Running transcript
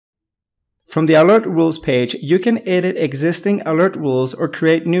From the Alert Rules page, you can edit existing alert rules or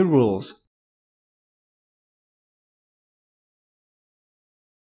create new rules.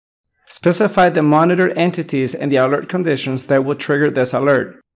 Specify the monitored entities and the alert conditions that will trigger this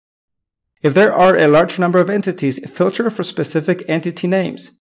alert. If there are a large number of entities, filter for specific entity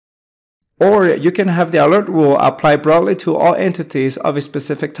names. Or you can have the alert rule apply broadly to all entities of a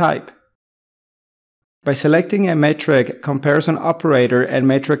specific type. By selecting a metric comparison operator and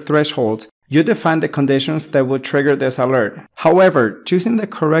metric thresholds, you define the conditions that will trigger this alert. However, choosing the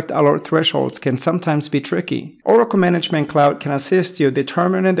correct alert thresholds can sometimes be tricky. Oracle Management Cloud can assist you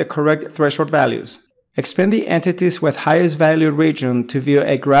determining the correct threshold values. Expand the entities with highest value region to view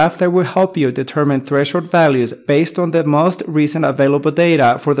a graph that will help you determine threshold values based on the most recent available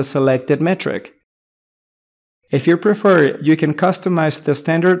data for the selected metric. If you prefer, you can customize the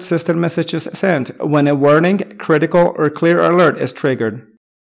standard system messages sent when a warning, critical, or clear alert is triggered.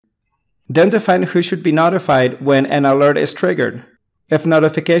 Then define who should be notified when an alert is triggered. If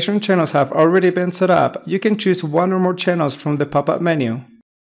notification channels have already been set up, you can choose one or more channels from the pop-up menu.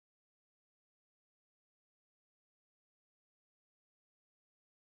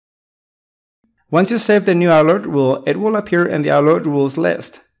 Once you save the new alert rule, it will appear in the alert rules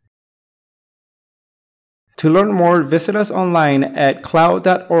list. To learn more, visit us online at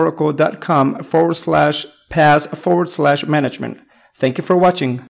cloud.oracle.com/PaaS/management. Thank you for watching.